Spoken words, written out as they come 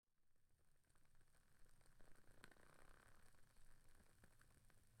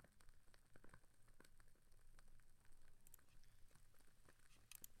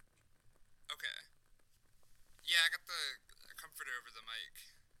got the comforter over the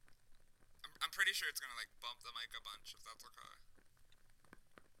mic. I'm pretty sure it's gonna like bump the mic a bunch if that's okay.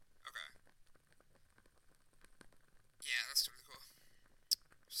 Okay. Yeah, that's totally cool.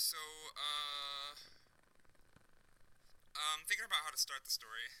 So, thinking about how to start the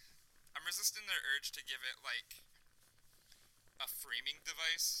story. I'm resisting the urge to give it like a framing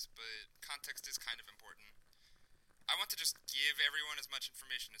device, but context is kind of important. I want to just give everyone as much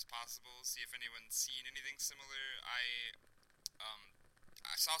information as possible, see if anyone's seen anything similar. Um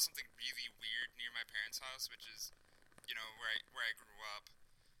I saw something really weird near my parents' house, which is, where I grew up.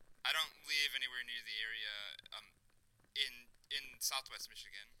 I don't live anywhere near the area in Southwest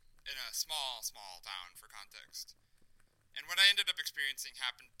Michigan, in a small town for context. And what I ended up experiencing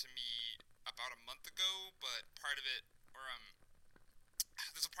happened to me about a month ago, but part of it, or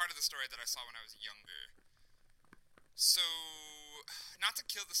there's a part of the story that I saw when I was younger. So, not to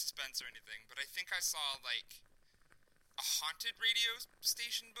kill the suspense or anything, but I think I saw like a haunted radio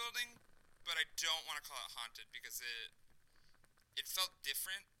station building, but I don't want to call it haunted because it felt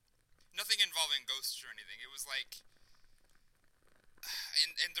different. Nothing involving ghosts or anything. It was like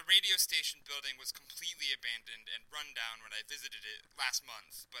and the radio station building was completely abandoned and run down when I visited it last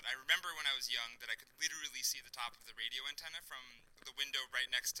month. But I remember when I was young that I could literally see the top of the radio antenna from the window right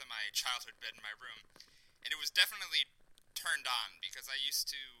next to my childhood bed in my room, and it was definitely turned on because I used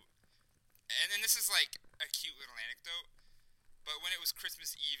to. And this is like a cute little anecdote. But when it was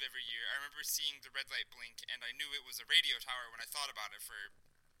Christmas Eve every year, I remember seeing the red light blink, and I knew it was a radio tower when I thought about it for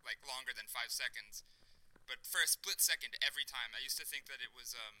like longer than 5 seconds. But for a split second, every time, I used to think that it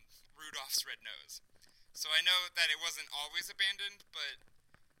was Rudolph's red nose. So I know that it wasn't always abandoned, but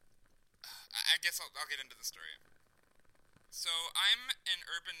I guess I'll get into the story. So I'm an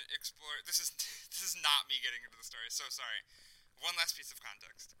urban explorer. This is this is not me getting into the story. So sorry. One last piece of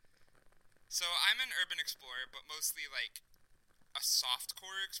context. So I'm an urban explorer, but mostly like a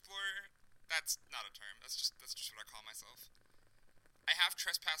softcore explorer. That's not a term. That's just what I call myself. I have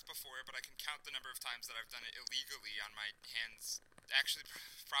trespassed before, but I can count the number of times that I've done it illegally on my hands. Actually,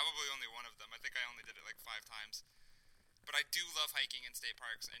 probably only one of them. I think I only did it like 5 times. But I do love hiking in state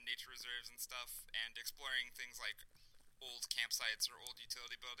parks and nature reserves and stuff, and exploring things like old campsites or old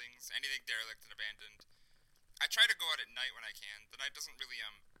utility buildings, anything derelict and abandoned. I try to go out at night when I can. The night doesn't really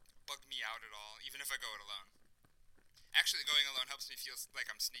bug me out at all, even if I go it alone. Actually, going alone helps me feel like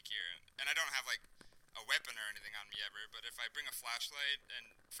I'm sneakier, and I don't have like a weapon or anything on me ever. But if I bring a flashlight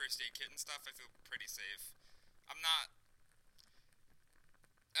and first aid kit and stuff, I feel pretty safe. I'm not.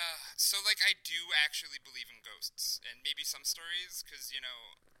 So like I do actually believe in ghosts and maybe some stories, because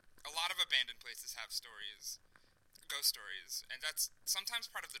a lot of abandoned places have stories, ghost stories, and that's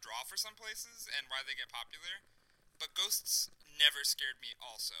sometimes part of the draw for some places and why they get popular. But ghosts never scared me.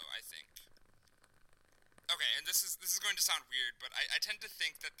 Also, I think. Okay, and this is going to sound weird, but I tend to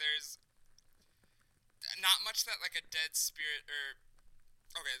think that there's not much that like a dead spirit or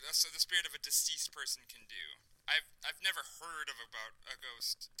okay, so the spirit of a deceased person can do. I've never heard of about a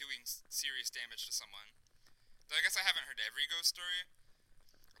ghost doing serious damage to someone. Though I guess I haven't heard every ghost story.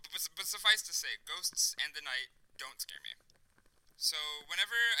 But suffice to say, ghosts and the night don't scare me. So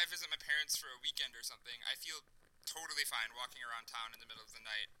whenever I visit my parents for a weekend or something, I feel totally fine walking around town in the middle of the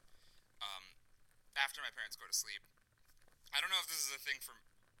night. Um, After my parents go to sleep. I don't know if this is a thing for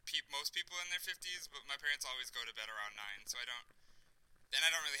most people in their 50s, but my parents always go to bed around 9, so I don't. And I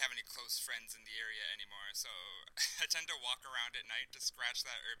don't really have any close friends in the area anymore, so I tend to walk around at night to scratch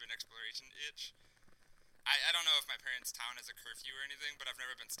that urban exploration itch. I don't know if my parents' town has a curfew or anything, but I've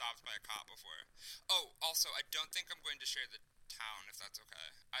never been stopped by a cop before. Oh, also, I don't think I'm going to share the town, if that's okay.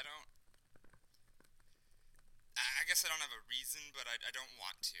 I don't. I guess I don't have a reason, but I don't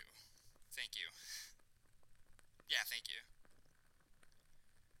want to. Thank you. Yeah, thank you.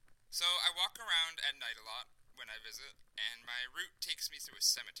 So I walk around at night a lot when I visit, and my route takes me through a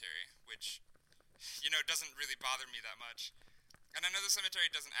cemetery, which, doesn't really bother me that much. And I know the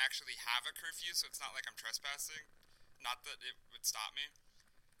cemetery doesn't actually have a curfew, so it's not like I'm trespassing. Not that it would stop me.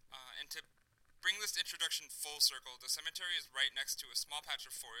 And to bring this introduction full circle, the cemetery is right next to a small patch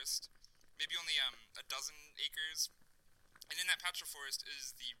of forest, maybe only a dozen acres. And in that patch of forest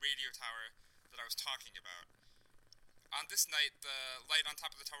is the radio tower that I was talking about. On this night, the light on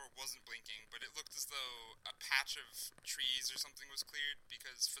top of the tower wasn't blinking, but it looked as though a patch of trees or something was cleared,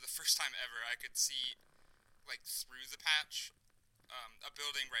 because for the first time ever, I could see, like, through the patch, a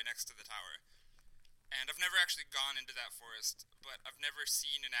building right next to the tower. And I've never actually gone into that forest, but I've never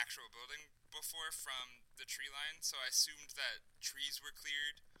seen an actual building before from the tree line, so I assumed that trees were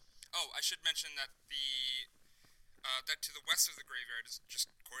cleared. Oh, I should mention that that to the west of the graveyard is just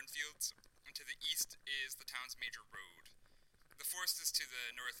cornfields, and to the east is the town's major road. The forest is to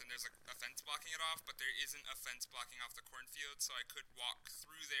the north, and there's a fence blocking it off, but there isn't a fence blocking off the cornfield, so I could walk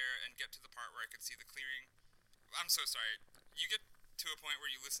through there and get to the part where I could see the clearing. I'm so sorry. You get to a point where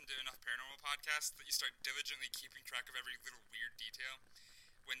you listen to enough paranormal podcasts that you start diligently keeping track of every little weird detail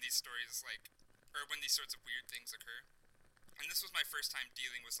when these stories, or when these sorts of weird things occur. And this was my first time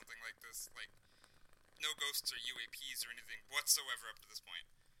dealing with something like this, no ghosts or UAPs or anything whatsoever up to this point.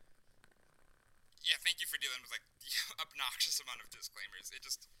 Yeah, thank you for dealing with, the obnoxious amount of disclaimers. It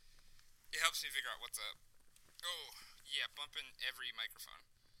helps me figure out what's up. Oh, yeah, bumping every microphone.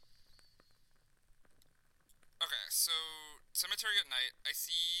 Okay, so, cemetery at night, I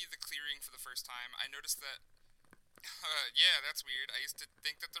see the clearing for the first time. I noticed that, yeah, that's weird. I used to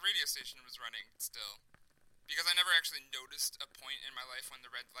think that the radio station was running still. Because I never actually noticed a point in my life when the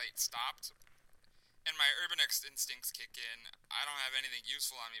red light stopped. And my urbenex instincts kick in. I don't have anything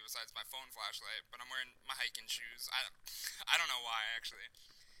useful on me besides my phone flashlight, but I'm wearing my hiking shoes. I don't know why, actually.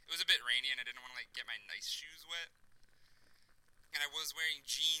 It was a bit rainy, and I didn't want to, get my nice shoes wet. And I was wearing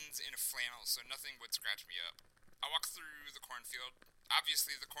jeans and a flannel, so nothing would scratch me up. I walk through the cornfield.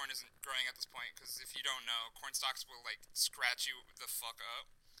 Obviously, the corn isn't growing at this point, because if you don't know, corn stalks will, scratch you the fuck up.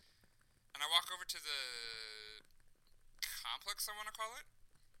 And I walk over to the complex, I want to call it.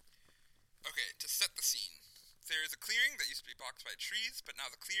 Okay, to set the scene. There is a clearing that used to be blocked by trees, but now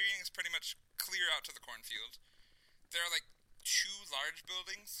the clearing is pretty much clear out to the cornfield. There are, two large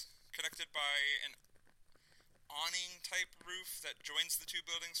buildings connected by an awning-type roof that joins the two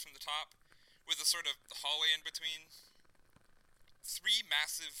buildings from the top, with a sort of hallway in between. 3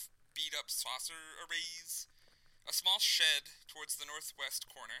 massive beat-up saucer arrays, a small shed towards the northwest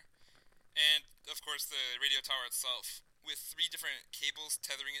corner, and, of course, the radio tower itself, with 3 different cables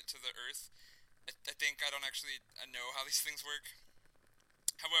tethering it to the earth. I think I don't actually know how these things work.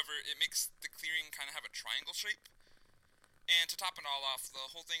 However, it makes the clearing kind of have a triangle shape. And to top it all off,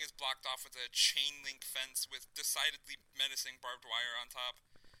 the whole thing is blocked off with a chain link fence with decidedly menacing barbed wire on top.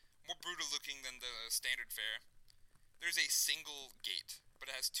 More brutal looking than the standard fare. There's a single gate, but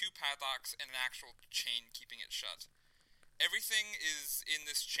it has 2 padlocks and an actual chain keeping it shut. Everything is in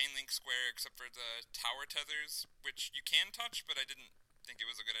this chain link square except for the tower tethers, which you can touch, but I didn't think it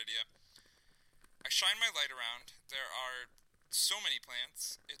was a good idea. I shine my light around. There are so many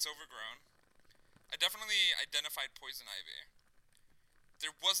plants. It's overgrown. I definitely identified poison ivy.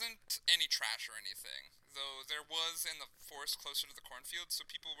 There wasn't any trash or anything, though there was in the forest closer to the cornfield, so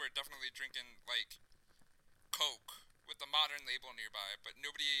people were definitely drinking, Coke with the modern label nearby, but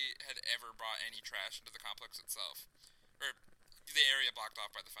nobody had ever brought any trash into the complex itself. Or the area blocked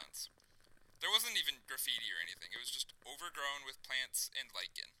off by the fence. There wasn't even graffiti or anything. It was just overgrown with plants and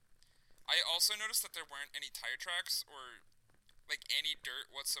lichen. I also noticed that there weren't any tire tracks or, any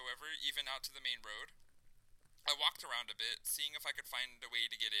dirt whatsoever, even out to the main road. I walked around a bit, seeing if I could find a way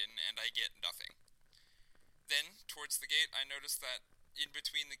to get in, and I get nothing. Then, towards the gate, I noticed that in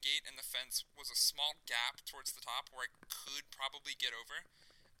between the gate and the fence was a small gap towards the top where I could probably get over.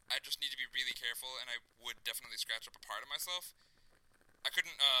 I just need to be really careful, and I would definitely scratch up a part of myself. I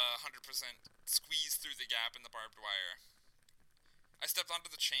couldn't 100% squeeze through the gap in the barbed wire. I stepped onto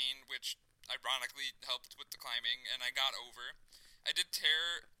the chain, which ironically helped with the climbing, and I got over. I did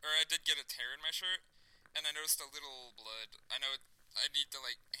get a tear in my shirt, and I noticed a little blood. I know I need to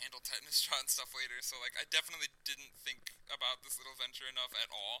handle tetanus shot and stuff later, so I definitely didn't think about this little venture enough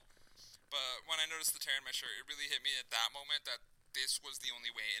at all. But when I noticed the tear in my shirt, it really hit me at that moment that this was the only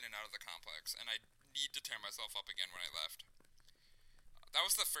way in and out of the complex, and I need to tear myself up again when I left. That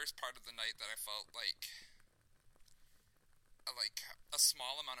was the first part of the night that I felt a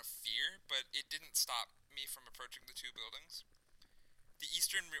small amount of fear, but it didn't stop me from approaching the 2 buildings. The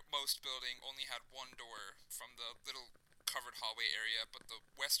easternmost building only had 1 door from the little covered hallway area, but the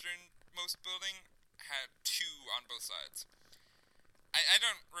westernmost building had 2 on both sides. I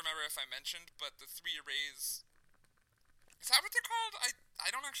don't remember if I mentioned, but the 3 arrays... Is that what they're called? I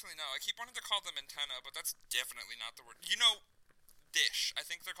don't actually know. I keep wanting to call them antenna, but that's definitely not the word. Dish. I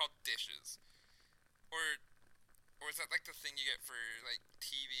think they're called dishes. Or is that the thing you get for,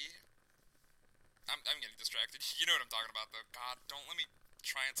 TV? I'm getting distracted. You know what I'm talking about, though. God, don't let me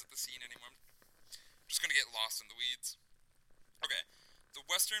try and set the scene anymore. I'm just gonna get lost in the weeds. Okay.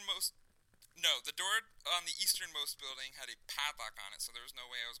 The door on the easternmost building had a padlock on it, so there was no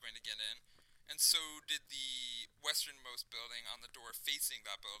way I was going to get in. And so did the westernmost building on the door facing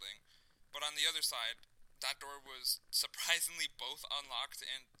that building. But on the other side, that door was surprisingly both unlocked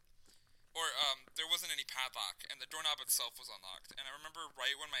there wasn't any padlock, and the doorknob itself was unlocked. And I remember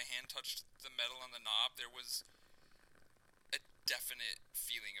right when my hand touched the metal on the knob, there was a definite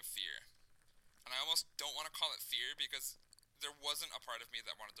feeling of fear. And I almost don't want to call it fear because there wasn't a part of me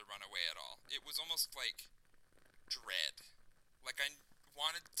that wanted to run away at all. It was almost like dread. Like I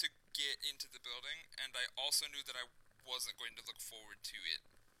wanted to get into the building, and I also knew that I wasn't going to look forward to it.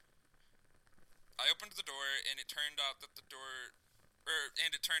 I opened the door, and it turned out that the door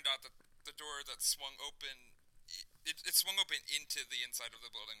that swung open, it swung open into the inside of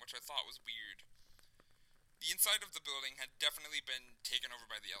the building, which I thought was weird. The inside of the building had definitely been taken over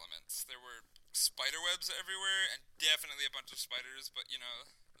by the elements. There were spider webs everywhere, and definitely a bunch of spiders, but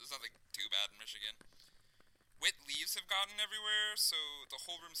there's nothing too bad in Michigan. Wet leaves have gotten everywhere, so the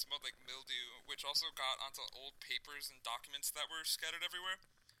whole room smelled like mildew, which also got onto old papers and documents that were scattered everywhere.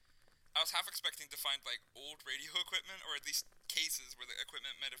 I was half expecting to find like old radio equipment, or at least cases where the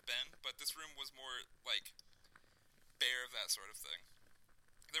equipment might have been, but this room was more like bare of that sort of thing.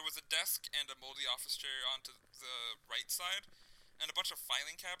 There was a desk and a moldy office chair onto the right side, and a bunch of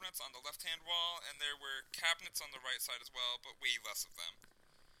filing cabinets on the left hand wall, and there were cabinets on the right side as well, but way less of them.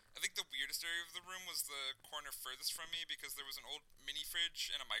 I think the weirdest area of the room was the corner furthest from me because there was an old mini fridge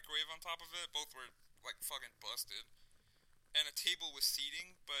and a microwave on top of it. Both were like fucking busted. And a table with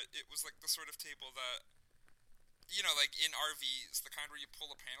seating, but it was like the sort of table that, like in RVs, the kind where you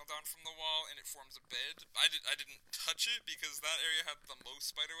pull a panel down from the wall and it forms a bed. I didn't touch it because that area had the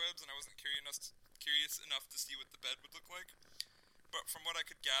most spider webs, and I wasn't curious enough to see what the bed would look like. But from what I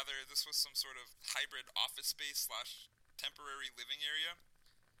could gather, this was some sort of hybrid office space slash temporary living area.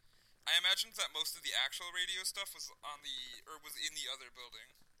 I imagined that most of the actual radio stuff was in the other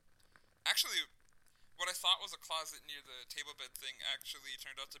building. Actually, what I thought was a closet near the table bed thing actually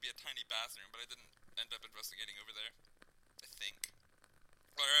turned out to be a tiny bathroom, but I didn't end up investigating over there. I think.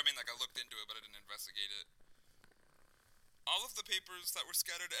 Or, I mean, like, I looked into it, but I didn't investigate it. All of the papers that were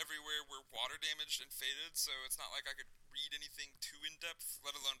scattered everywhere were water damaged and faded, so it's not like I could read anything too in depth,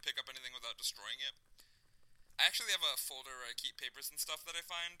 let alone pick up anything without destroying it. I actually have a folder where I keep papers and stuff that I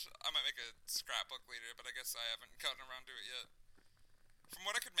find. I might make a scrapbook later, but I guess I haven't gotten around to it yet. From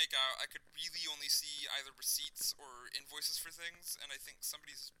what I could make out, I could really only see either receipts or invoices for things, and I think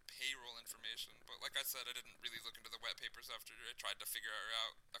somebody's payroll information. But like I said, I didn't really look into the wet papers after I tried to figure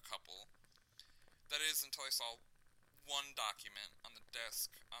out a couple. That is, until I saw one document on the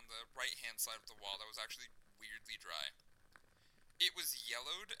desk on the right hand side of the wall that was actually weirdly dry. It was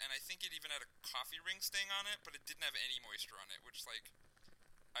yellowed, and I think it even had a coffee ring stain on it, but it didn't have any moisture on it, which, like,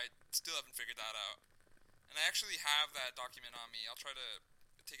 I still haven't figured that out. And I actually have that document on me. I'll try to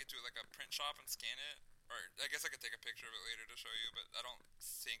take it to like a print shop and scan it. Or I guess I could take a picture of it later to show you, but I don't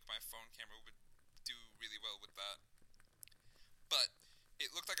think my phone camera would do really well with that. But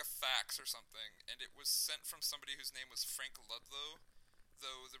it looked like a fax or something, and it was sent from somebody whose name was Frank Ludlow,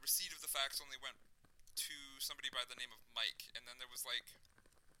 though the receipt of the fax only went to somebody by the name of Mike, and then there was like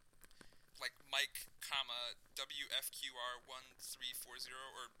Mike, comma WFQR 1340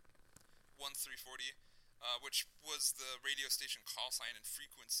 or 1340, which was the radio station call sign and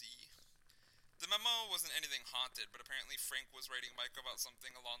frequency. The memo wasn't anything haunted, but apparently Frank was writing Mike about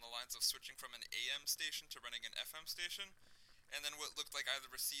something along the lines of switching from an AM station to running an FM station, and then what looked like either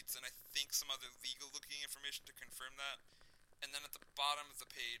receipts and I think some other legal looking information to confirm that. And then at the bottom of the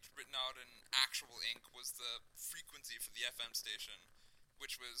page, written out in actual ink, was the frequency for the FM station,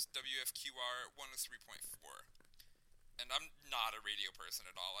 which was WFQR 103.4. And I'm not a radio person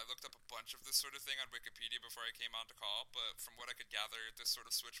at all. I looked up a bunch of this sort of thing on Wikipedia before I came on to call, but from what I could gather, this sort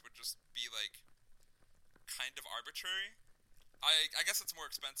of switch would just be, like, kind of arbitrary. I guess it's more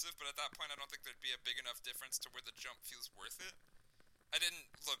expensive, but at that point I don't think there'd be a big enough difference to where the jump feels worth it. I didn't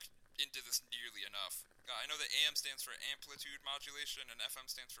look into this nearly enough. I know that AM stands for amplitude modulation and FM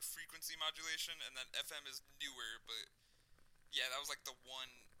stands for frequency modulation, and that FM is newer, but yeah, that was like that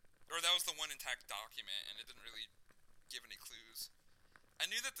was the one intact document, and it didn't really give any clues. I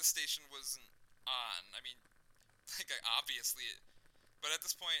knew that the station wasn't on. I mean, like, obviously, but at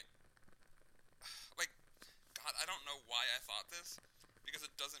this point, like, God, I don't know why I thought this, because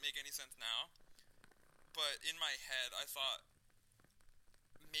it doesn't make any sense now, but in my head, I thought,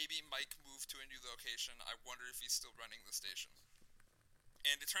 maybe Mike moved to a new location. I wonder if he's still running the station.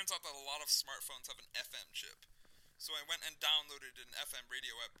 And it turns out that a lot of smartphones have an FM chip. So I went and downloaded an FM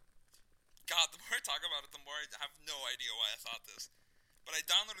radio app. God, the more I talk about it, the more I have no idea why I thought this. But I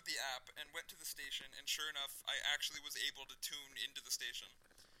downloaded the app and went to the station, and sure enough, I actually was able to tune into the station.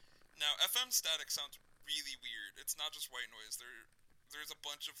 Now, FM static sounds really weird. It's not just white noise. There's a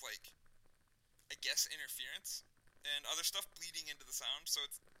bunch of, like, I guess interference and other stuff bleeding into the sound, so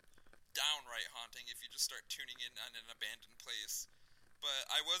it's downright haunting if you just start tuning in on an abandoned place. But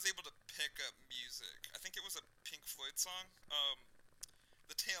I was able to pick up music. I think it was a Pink Floyd song.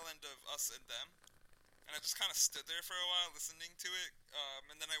 the tail end of Us and Them, and I just kind of stood there for a while listening to it,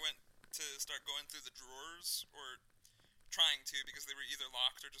 and then I went to start going through the drawers, or trying to, because they were either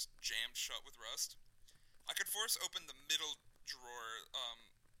locked or just jammed shut with rust. I could force open the middle drawer,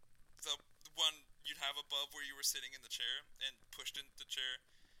 the one you'd have above where you were sitting in the chair, and pushed into the chair,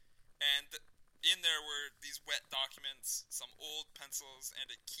 and in there were these wet documents, some old pencils, and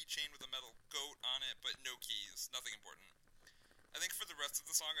a keychain with a metal goat on it, but no keys, nothing important. I think for the rest of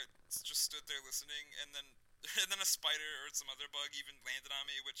the song, I just stood there listening, and then and then a spider or some other bug even landed on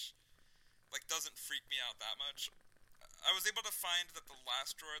me, which like doesn't freak me out that much. I was able to find that the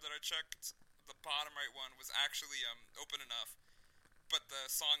last drawer that I checked, the bottom right one, was actually open enough, but the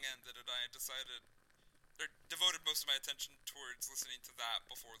song ended, and I decided or devoted most of my attention towards listening to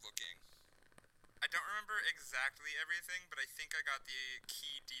that before looking. I don't remember exactly everything, but I think I got the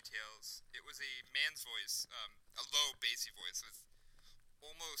key details. It was a man's voice, a low, bassy voice with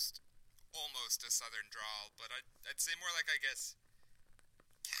almost a southern drawl, but I'd say more like, I guess,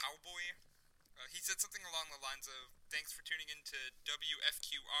 cowboy. He said something along the lines of, "Thanks for tuning in to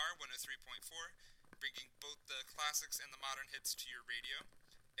WFQR 103.4, bringing both the classics and the modern hits to your radio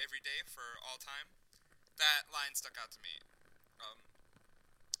every day for all time." That line stuck out to me. Um,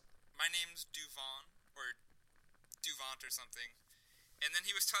 my name's Duvant, or Duvant or something, and then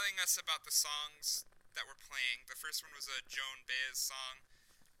he was telling us about the songs that were playing. The first one was a Joan Baez song.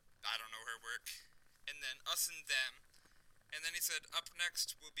 I don't know her work. And then Us and Them. And then he said, up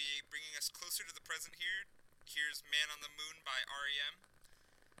next will be bringing us closer to the present here. Here's Man on the Moon by R.E.M.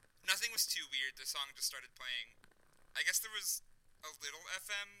 Nothing was too weird. The song just started playing. I guess there was a little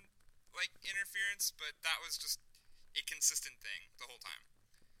FM, like, interference, but that was just a consistent thing the whole time.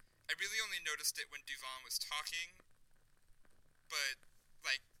 I really only noticed it when Duvant was talking, but,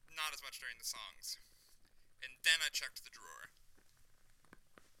 like, not as much during the songs. And then I checked the drawer.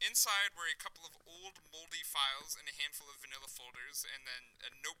 Inside were a couple of old, moldy files and a handful of vanilla folders, and then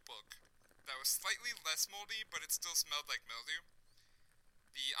a notebook that was slightly less moldy, but it still smelled like mildew.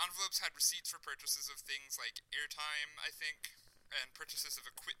 The envelopes had receipts for purchases of things like airtime, I think, and purchases of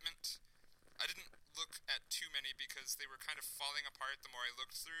equipment. I didn't look at too many because they were kind of falling apart the more I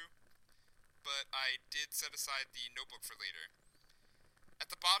looked through, but I did set aside the notebook for later.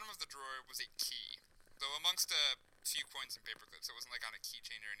 At the bottom of the drawer was a key, though amongst a few coins and paper clips. It wasn't like on a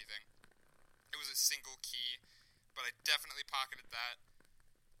keychain or anything. It was a single key, but I definitely pocketed that.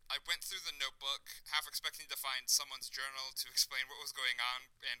 I went through the notebook, half expecting to find someone's journal to explain what was going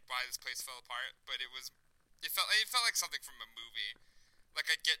on and why this place fell apart, but it felt like something from a movie. Like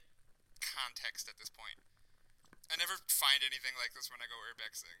I'd get context at this point. I never find anything like this when I go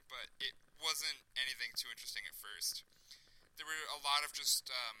urbexing, but it wasn't anything too interesting at first. There were a lot of just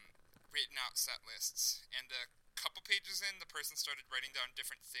written out set lists, and a couple pages in, the person started writing down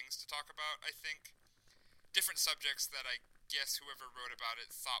different things to talk about, I think. Different subjects that I guess whoever wrote about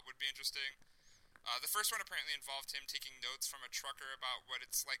it thought would be interesting. The first one apparently involved him taking notes from a trucker about what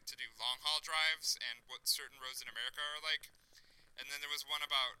it's like to do long-haul drives and what certain roads in America are like. And then there was one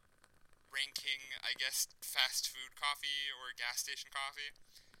about ranking, I guess, fast food coffee or gas station coffee.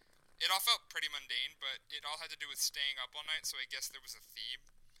 It all felt pretty mundane, but it all had to do with staying up all night, so I guess there was a theme.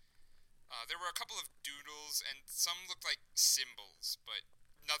 There were a couple of doodles, and some looked like symbols, but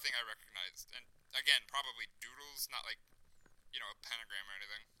nothing I recognized. And again, probably doodles, not like, a pentagram or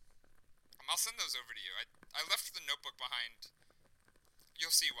anything. I'll send those over to you. I left the notebook behind.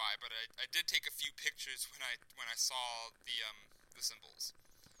 You'll see why, but I did take a few pictures when I saw the symbols.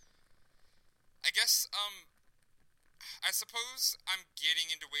 I guess, I suppose I'm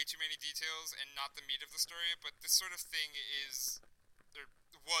getting into way too many details and not the meat of the story, but this sort of thing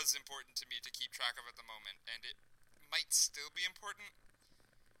was important to me to keep track of at the moment, and it might still be important.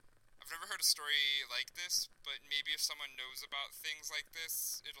 I've never heard a story like this, but maybe if someone knows about things like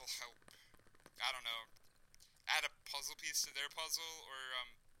this, it'll help. I don't know. Add a puzzle piece to their puzzle, or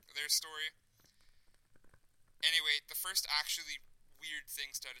their story. Anyway, the first actually weird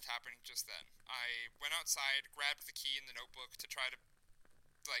thing started happening just then. I went outside, grabbed the key in the notebook to try to,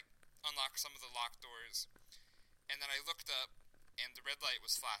 unlock some of the locked doors, and then I looked up, and the red light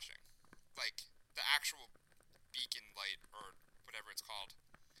was flashing. Like, the actual beacon light, or whatever it's called,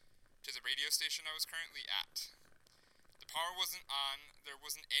 to the radio station I was currently at. The power wasn't on, there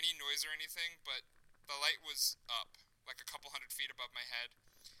wasn't any noise or anything, but the light was up, like a couple hundred feet above my head,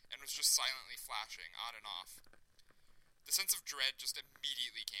 and was just silently flashing on and off. The sense of dread just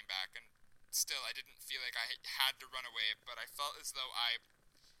immediately came back, and still I didn't feel like I had to run away, but I felt as though I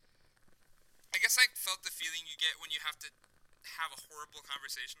guess I felt the feeling you get when you have to have a horrible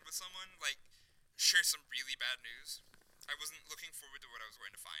conversation with someone, like, share some really bad news. I wasn't looking forward to what I was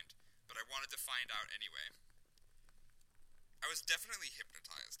going to find, but I wanted to find out anyway. I was definitely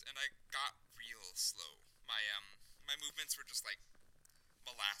hypnotized, and I got real slow. My movements were just like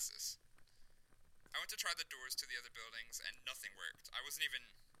molasses. I went to try the doors to the other buildings, and nothing worked. I wasn't even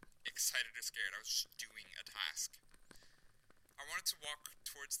excited or scared. I was just doing a task. I wanted to walk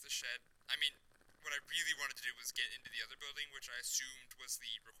towards the shed. I mean, what I really wanted to do was get into the other building, which I assumed was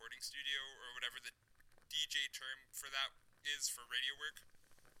the recording studio, or whatever the DJ term for that is for radio work.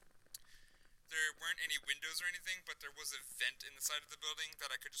 There weren't any windows or anything, but there was a vent in the side of the building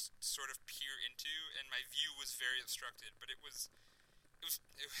that I could just sort of peer into, and my view was very obstructed, but it was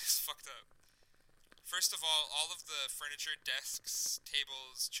fucked up. First of all of the furniture, desks,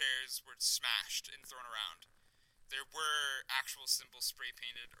 tables, chairs were smashed and thrown around. There were actual symbols spray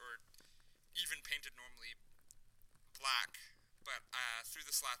painted, or even painted normally black, but through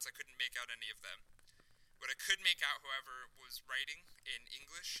the slats I couldn't make out any of them. What I could make out, however, was writing in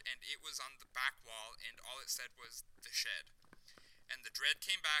English, and it was on the back wall, and all it said was, "The Shed." And the dread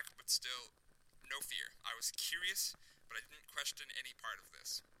came back, but still, no fear. I was curious, but I didn't question any part of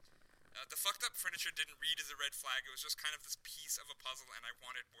this. The fucked up furniture didn't read as a red flag. It was just kind of this piece of a puzzle, and I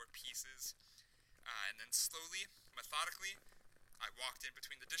wanted more pieces. And then slowly, methodically, I walked in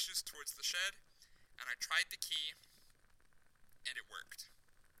between the dishes towards the shed, and I tried the key, and it worked.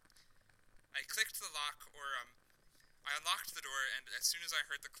 I clicked the lock, I unlocked the door, and as soon as I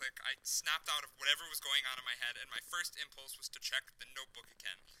heard the click, I snapped out of whatever was going on in my head, and my first impulse was to check the notebook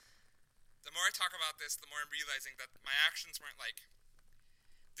again. The more I talk about this, the more I'm realizing that my actions weren't like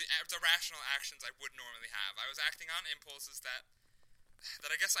the rational actions I would normally have. I was acting on impulses that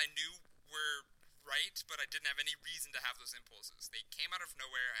I guess I knew were right, but I didn't have any reason to have those impulses. They came out of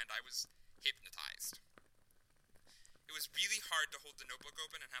nowhere, and I was hypnotized. It was really hard to hold the notebook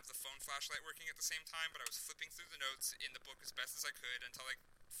open and have the phone flashlight working at the same time, but I was flipping through the notes in the book as best as I could until I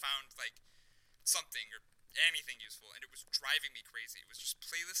found, something or anything useful, and it was driving me crazy. It was just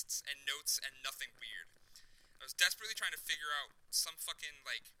playlists and notes and nothing weird. I was desperately trying to figure out some fucking,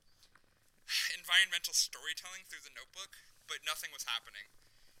 environmental storytelling through the notebook, but nothing was happening.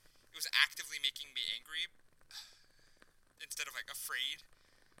 It was actively making me angry instead of, afraid.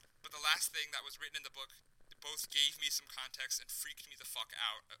 But the last thing that was written in the book both gave me some context and freaked me the fuck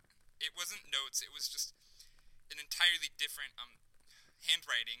out. It wasn't notes, it was just an entirely different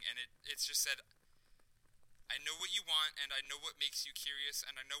handwriting, and it's just said, "I know what you want, and I know what makes you curious,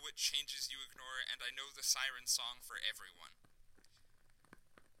 and I know what changes you ignore, and I know the siren song for everyone."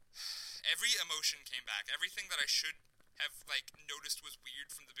 Every emotion came back. Everything that I should have, noticed was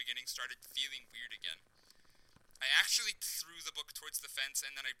weird from the beginning started feeling weird again. I actually threw the book towards the fence,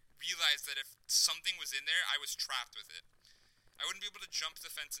 and then I realized that if something was in there, I was trapped with it. I wouldn't be able to jump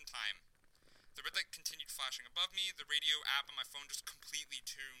the fence in time. The red light continued flashing above me. The radio app on my phone just completely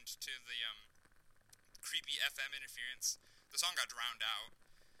tuned to the creepy FM interference. The song got drowned out.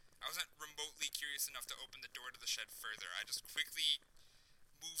 I wasn't remotely curious enough to open the door to the shed further. I just quickly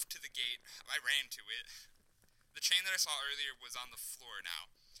moved to the gate. I ran to it. The chain that I saw earlier was on the floor now.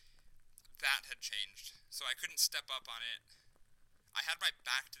 That had changed, so I couldn't step up on it. I had my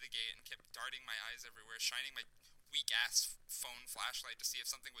back to the gate and kept darting my eyes everywhere, shining my weak-ass phone flashlight to see if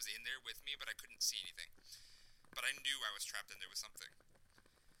something was in there with me, but I couldn't see anything. But I knew I was trapped in there with something.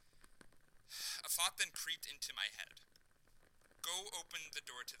 A thought then creeped into my head. Go open the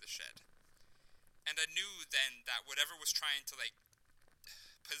door to the shed. And I knew then that whatever was trying to,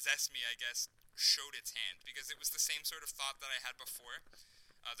 possess me, I guess, showed its hand, because it was the same sort of thought that I had before.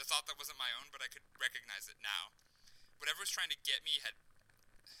 The thought that wasn't my own, but I could recognize it now. Whatever was trying to get me had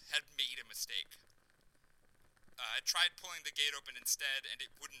made a mistake. I tried pulling the gate open instead, and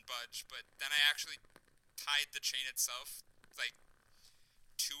it wouldn't budge, but then I actually tied the chain itself,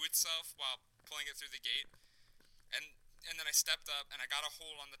 to itself while pulling it through the gate. And then I stepped up, and I got a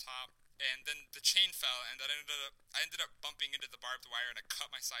hole on the top, and then the chain fell, and I ended up bumping into the barbed wire, and I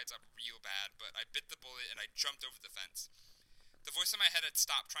cut my sides up real bad, but I bit the bullet, and I jumped over the fence. The voice in my head had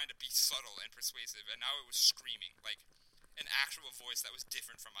stopped trying to be subtle and persuasive, and now it was screaming, an actual voice that was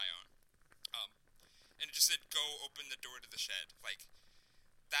different from my own. And it just said, "Go open the door to the shed."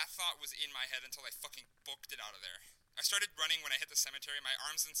 That thought was in my head until I fucking booked it out of there. I started running when I hit the cemetery. My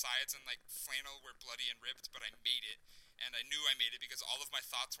arms and sides and, flannel were bloody and ripped, but I made it, and I knew I made it because all of my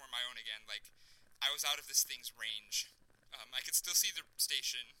thoughts were my own again. I was out of this thing's range. I could still see the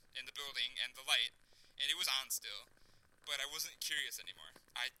station and the building and the light, and it was on still. But I wasn't curious anymore.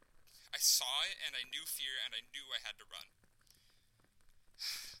 I saw it, and I knew fear, and I knew I had to run.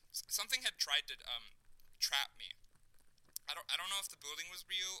 Something had tried to trap me. I don't know if the building was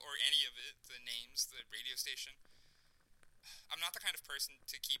real or any of it, the names, the radio station. I'm not the kind of person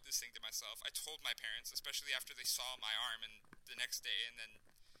to keep this thing to myself. I told my parents, especially after they saw my arm and the next day, and then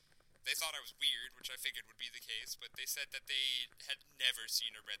they thought I was weird, which I figured would be the case, but they said that they had never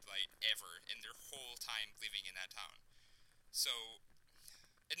seen a red light ever in their whole time living in that town. So,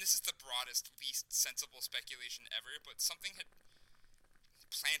 and this is the broadest, least sensible speculation ever, but something had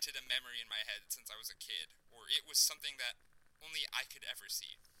planted a memory in my head since I was a kid, or it was something that only I could ever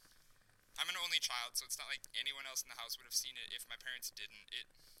see. I'm an only child, so it's not like anyone else in the house would have seen it if my parents didn't. It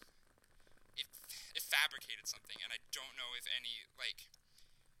it fabricated something, and I don't know if any like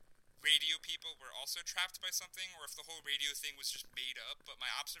radio people were also trapped by something, or if the whole radio thing was just made up. But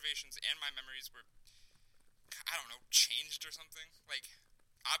my observations and my memories were, I don't know, changed or something. Like,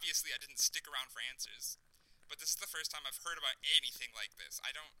 obviously, I didn't stick around for answers, but this is the first time I've heard about anything like this.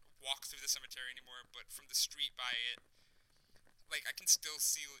 I don't walk through the cemetery anymore, but from the street by it, like I can still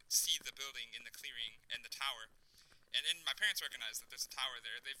see the building in the clearing and the tower. And my parents recognize that there's a tower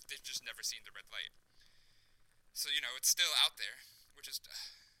there. They've just never seen the red light. So it's still out there, which is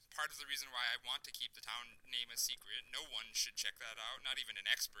part of the reason why I want to keep the town name a secret. No one should check that out, not even an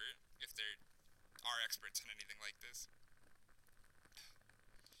expert, if there are experts in anything like this.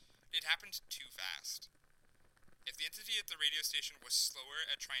 It happened too fast. If the entity at the radio station was slower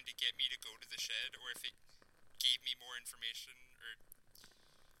at trying to get me to go to the shed, or if it gave me more information,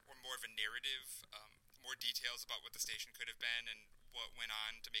 or more of a narrative, more details about what the station could have been and what went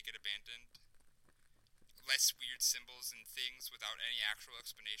on to make it abandoned, less weird symbols and things without any actual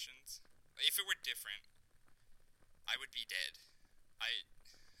explanations. If it were different, I would be dead. I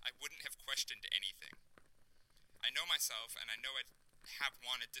I wouldn't have questioned anything. I know myself, and I know I'd have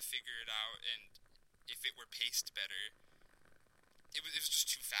wanted to figure it out, and if it were paced better, it was just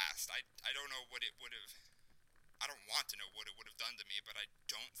too fast. I don't know what it would have. I don't want to know what it would have done to me, but I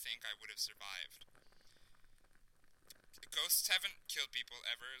don't think I would have survived. Ghosts haven't killed people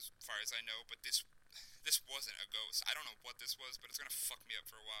ever, as far as I know, but this wasn't a ghost. I don't know what this was, but it's gonna fuck me up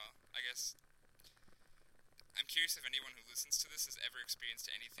for a while. I guess. I'm curious if anyone who listens to this has ever experienced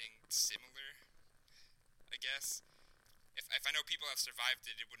anything similar. I guess. If I know people have survived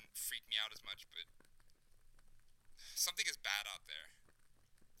it, it wouldn't freak me out as much, but something is bad out there.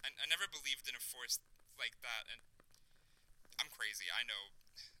 I never believed in a force like that, and I'm crazy, I know.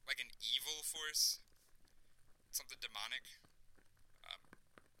 Like an evil force, something demonic. Um,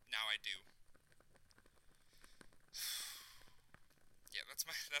 Now I do. Yeah, that's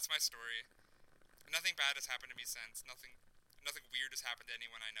my story. Nothing bad has happened to me since. Nothing weird has happened to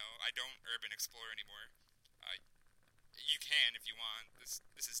anyone I know. I don't urban explore anymore. You can if you want. This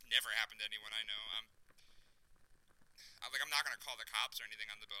has never happened to anyone I know. I'm not gonna call the cops or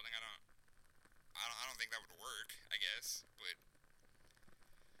anything on the building. I don't think that would work. I guess, but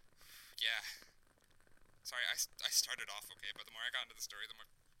yeah. Sorry, I started off okay, but the more I got into the story, the more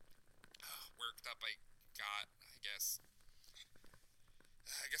worked up I got.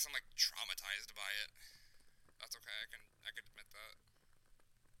 I guess I'm like traumatized by it. That's okay. I can admit that.